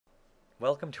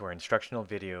Welcome to our instructional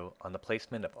video on the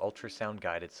placement of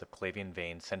ultrasound-guided subclavian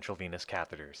vein central venous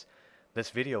catheters. This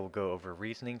video will go over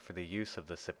reasoning for the use of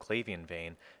the subclavian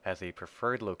vein as a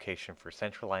preferred location for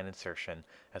central line insertion,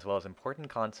 as well as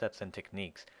important concepts and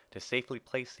techniques to safely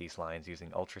place these lines using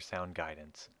ultrasound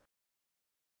guidance.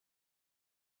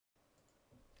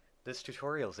 This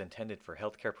tutorial is intended for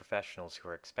healthcare professionals who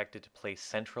are expected to place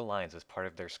central lines as part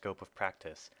of their scope of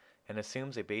practice, and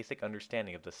assumes a basic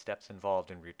understanding of the steps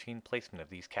involved in routine placement of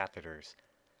these catheters.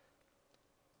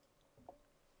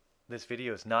 This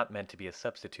video is not meant to be a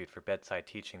substitute for bedside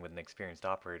teaching with an experienced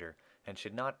operator, and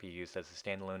should not be used as a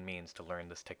standalone means to learn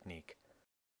this technique.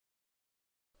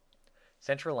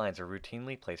 Central lines are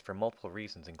routinely placed for multiple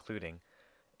reasons, including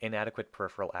inadequate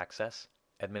peripheral access,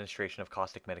 administration of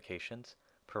caustic medications,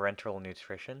 parenteral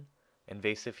nutrition,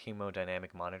 invasive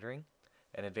hemodynamic monitoring,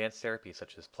 and advanced therapies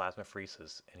such as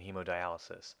plasmapheresis and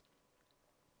hemodialysis.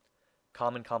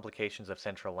 Common complications of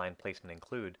central line placement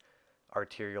include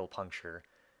arterial puncture,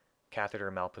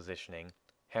 catheter malpositioning,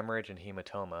 hemorrhage and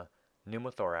hematoma,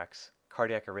 pneumothorax,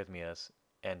 cardiac arrhythmias,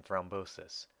 and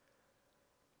thrombosis.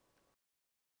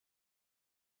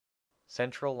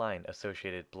 Central line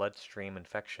associated bloodstream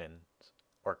infections,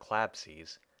 or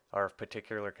CLABSIs, are of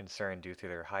particular concern due to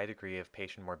their high degree of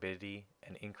patient morbidity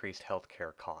and increased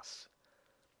healthcare costs.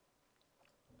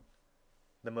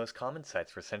 The most common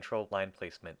sites for central line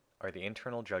placement are the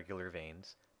internal jugular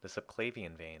veins, the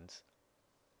subclavian veins,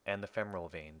 and the femoral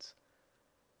veins.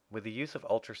 With the use of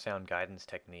ultrasound guidance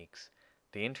techniques,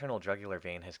 the internal jugular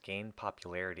vein has gained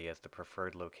popularity as the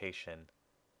preferred location.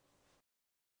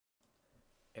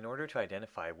 In order to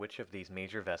identify which of these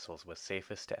major vessels was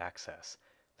safest to access,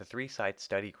 the three-site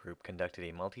study group conducted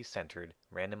a multi-centered,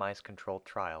 randomized controlled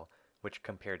trial which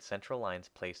compared central lines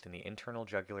placed in the internal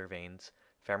jugular veins,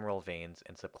 femoral veins,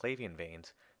 and subclavian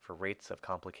veins for rates of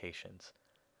complications.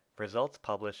 Results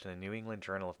published in the New England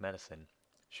Journal of Medicine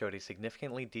showed a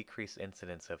significantly decreased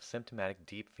incidence of symptomatic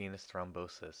deep venous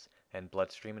thrombosis and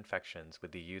bloodstream infections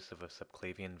with the use of a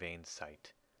subclavian vein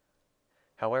site.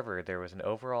 However, there was an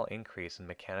overall increase in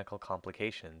mechanical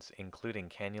complications, including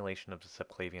cannulation of the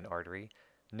subclavian artery,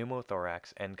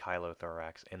 pneumothorax, and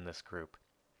chylothorax in this group.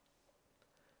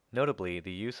 Notably,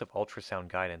 the use of ultrasound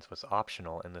guidance was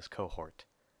optional in this cohort.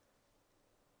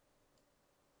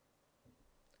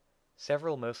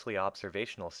 Several mostly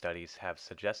observational studies have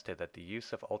suggested that the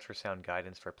use of ultrasound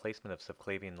guidance for placement of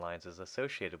subclavian lines is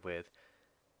associated with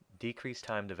decreased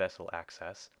time to vessel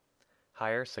access,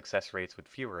 higher success rates with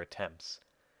fewer attempts,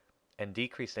 and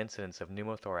decreased incidence of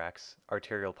pneumothorax,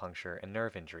 arterial puncture, and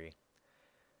nerve injury.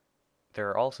 There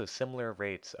are also similar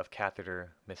rates of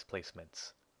catheter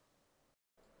misplacements.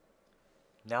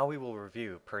 Now we will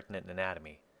review pertinent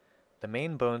anatomy. The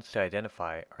main bones to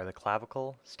identify are the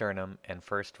clavicle, sternum, and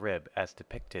first rib as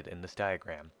depicted in this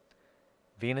diagram.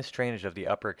 Venous drainage of the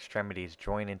upper extremities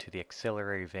join into the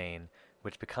axillary vein,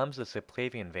 which becomes the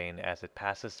subclavian vein as it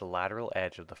passes the lateral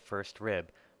edge of the first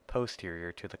rib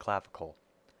posterior to the clavicle.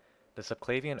 The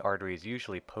subclavian artery is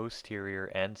usually posterior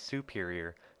and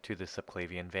superior to the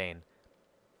subclavian vein.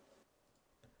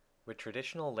 With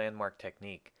traditional landmark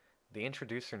technique, the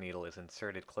introducer needle is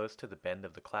inserted close to the bend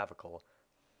of the clavicle,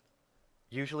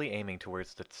 usually aiming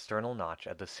towards the sternal notch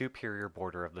at the superior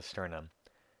border of the sternum.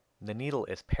 The needle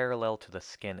is parallel to the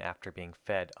skin after being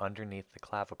fed underneath the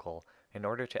clavicle in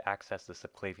order to access the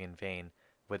subclavian vein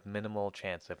with minimal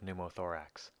chance of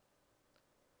pneumothorax.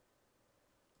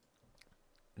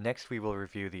 Next, we will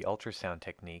review the ultrasound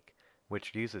technique,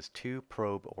 which uses two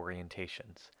probe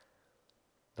orientations.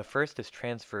 The first is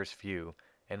transverse view,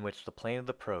 in which the plane of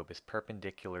the probe is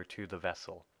perpendicular to the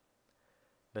vessel.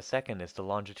 The second is the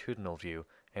longitudinal view,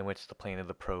 in which the plane of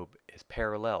the probe is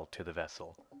parallel to the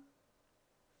vessel.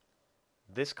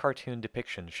 This cartoon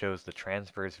depiction shows the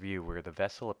transverse view where the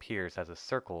vessel appears as a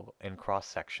circle in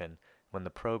cross-section when the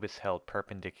probe is held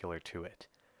perpendicular to it.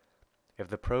 If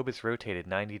the probe is rotated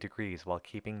 90 degrees while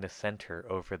keeping the center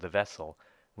over the vessel,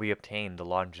 we obtain the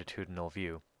longitudinal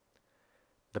view.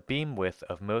 The beam width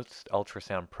of most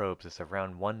ultrasound probes is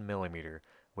around 1 millimeter,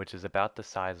 which is about the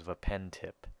size of a pen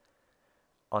tip.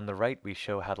 On the right, we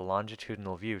show how the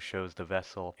longitudinal view shows the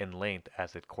vessel in length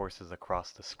as it courses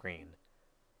across the screen.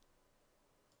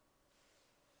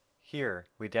 Here,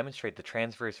 we demonstrate the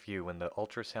transverse view when the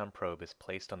ultrasound probe is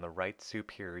placed on the right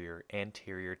superior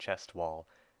anterior chest wall,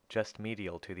 just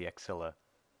medial to the axilla.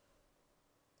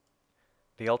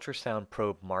 The ultrasound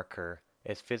probe marker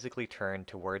is physically turned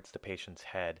towards the patient's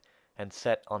head and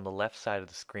set on the left side of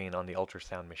the screen on the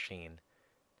ultrasound machine.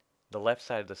 The left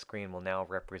side of the screen will now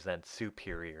represent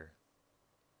superior.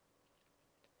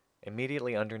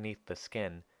 Immediately underneath the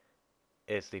skin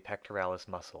is the pectoralis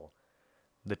muscle.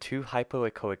 The two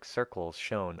hypoechoic circles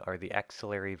shown are the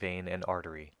axillary vein and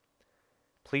artery.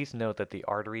 Please note that the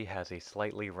artery has a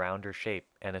slightly rounder shape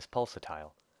and is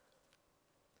pulsatile.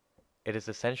 It is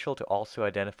essential to also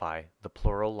identify the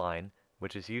pleural line,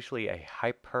 which is usually a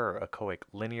hyperechoic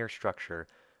linear structure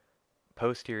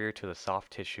posterior to the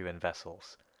soft tissue and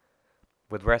vessels.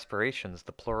 With respirations,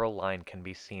 the pleural line can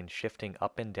be seen shifting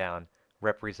up and down,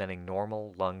 representing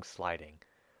normal lung sliding.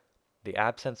 The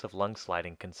absence of lung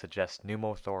sliding can suggest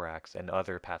pneumothorax and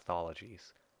other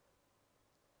pathologies.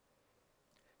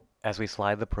 As we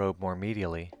slide the probe more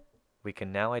medially, we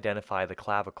can now identify the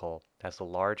clavicle as a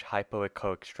large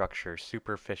hypoechoic structure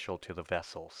superficial to the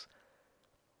vessels.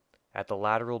 At the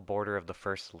lateral border of the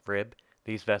first rib,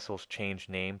 these vessels change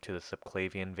name to the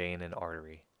subclavian vein and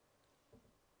artery.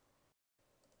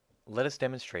 Let us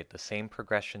demonstrate the same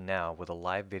progression now with a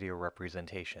live video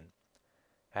representation.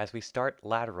 As we start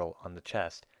lateral on the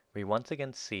chest, we once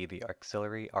again see the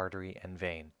axillary artery and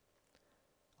vein.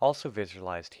 Also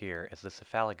visualized here is the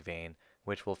cephalic vein,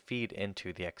 which will feed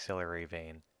into the axillary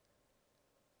vein.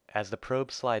 As the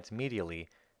probe slides medially,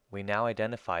 we now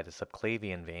identify the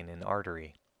subclavian vein and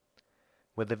artery.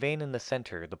 With the vein in the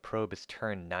center, the probe is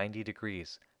turned 90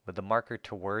 degrees with the marker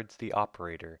towards the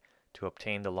operator to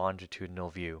obtain the longitudinal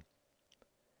view.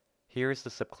 Here is the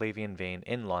subclavian vein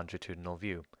in longitudinal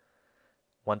view.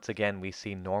 Once again, we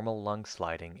see normal lung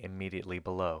sliding immediately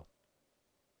below.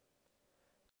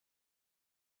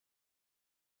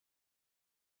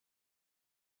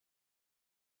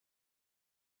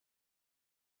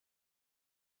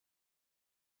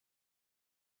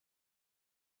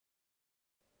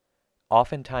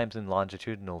 Oftentimes in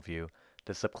longitudinal view,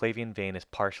 the subclavian vein is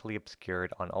partially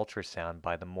obscured on ultrasound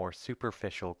by the more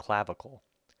superficial clavicle.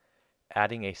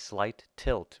 Adding a slight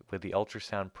tilt with the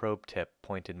ultrasound probe tip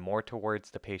pointed more towards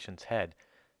the patient's head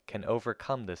can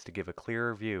overcome this to give a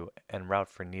clearer view and route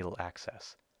for needle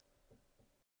access.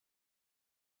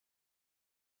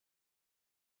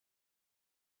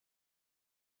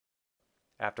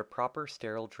 After proper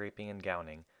sterile draping and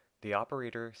gowning, the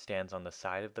operator stands on the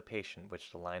side of the patient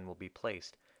which the line will be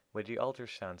placed, with the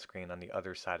ultrasound screen on the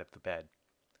other side of the bed.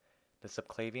 The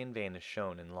subclavian vein is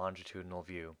shown in longitudinal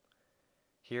view.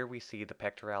 Here we see the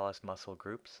pectoralis muscle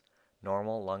groups,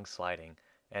 normal lung sliding,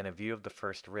 and a view of the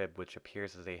first rib which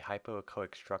appears as a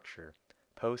hypoechoic structure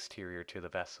posterior to the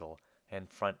vessel and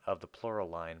front of the pleural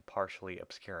line partially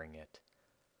obscuring it.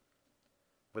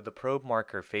 With the probe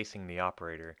marker facing the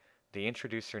operator, the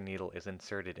introducer needle is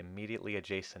inserted immediately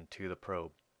adjacent to the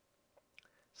probe.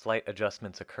 Slight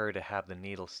adjustments occur to have the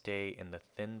needle stay in the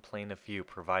thin plane of view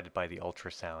provided by the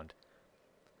ultrasound.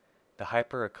 The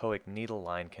hyperechoic needle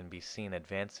line can be seen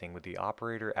advancing with the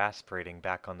operator aspirating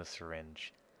back on the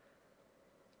syringe.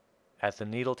 As the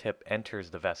needle tip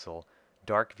enters the vessel,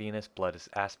 dark venous blood is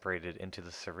aspirated into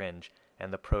the syringe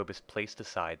and the probe is placed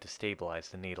aside to stabilize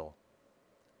the needle.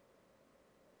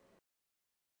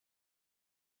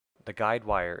 The guide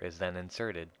wire is then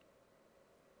inserted.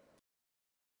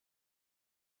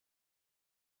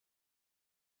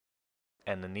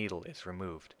 And the needle is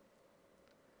removed.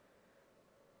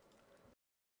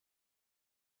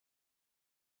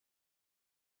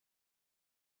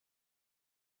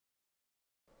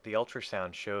 The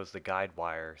ultrasound shows the guide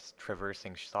wires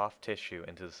traversing soft tissue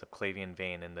into the subclavian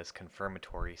vein in this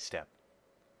confirmatory step.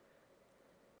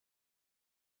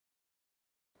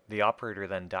 The operator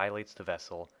then dilates the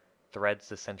vessel, threads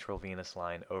the central venous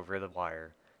line over the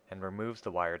wire, and removes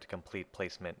the wire to complete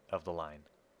placement of the line.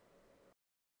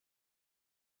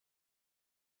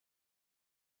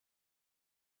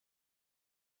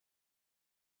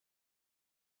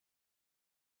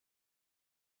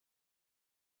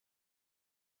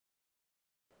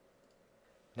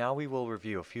 Now we will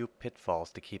review a few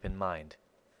pitfalls to keep in mind.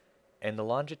 In the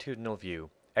longitudinal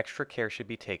view, extra care should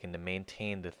be taken to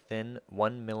maintain the thin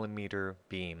 1 mm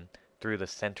beam through the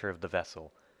center of the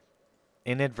vessel.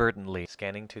 Inadvertently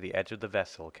scanning to the edge of the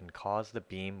vessel can cause the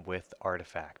beam width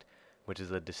artifact, which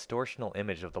is a distortional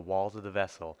image of the walls of the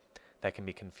vessel that can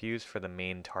be confused for the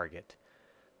main target.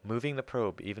 Moving the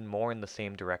probe even more in the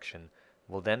same direction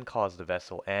will then cause the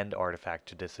vessel and artifact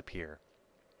to disappear.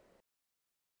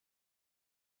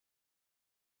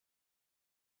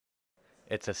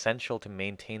 It's essential to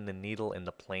maintain the needle in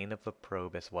the plane of the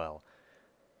probe as well.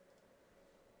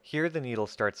 Here the needle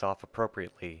starts off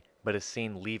appropriately, but is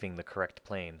seen leaving the correct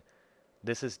plane.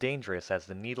 This is dangerous as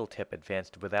the needle tip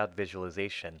advanced without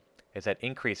visualization is at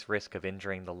increased risk of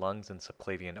injuring the lungs and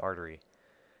subclavian artery.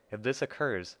 If this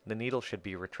occurs, the needle should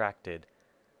be retracted.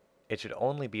 It should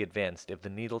only be advanced if the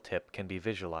needle tip can be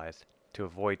visualized to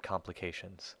avoid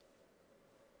complications.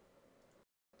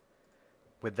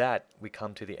 With that, we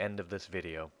come to the end of this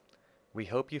video. We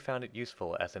hope you found it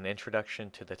useful as an introduction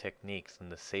to the techniques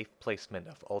and the safe placement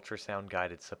of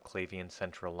ultrasound-guided subclavian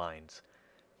central lines.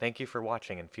 Thank you for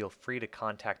watching and feel free to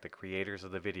contact the creators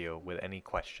of the video with any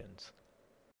questions.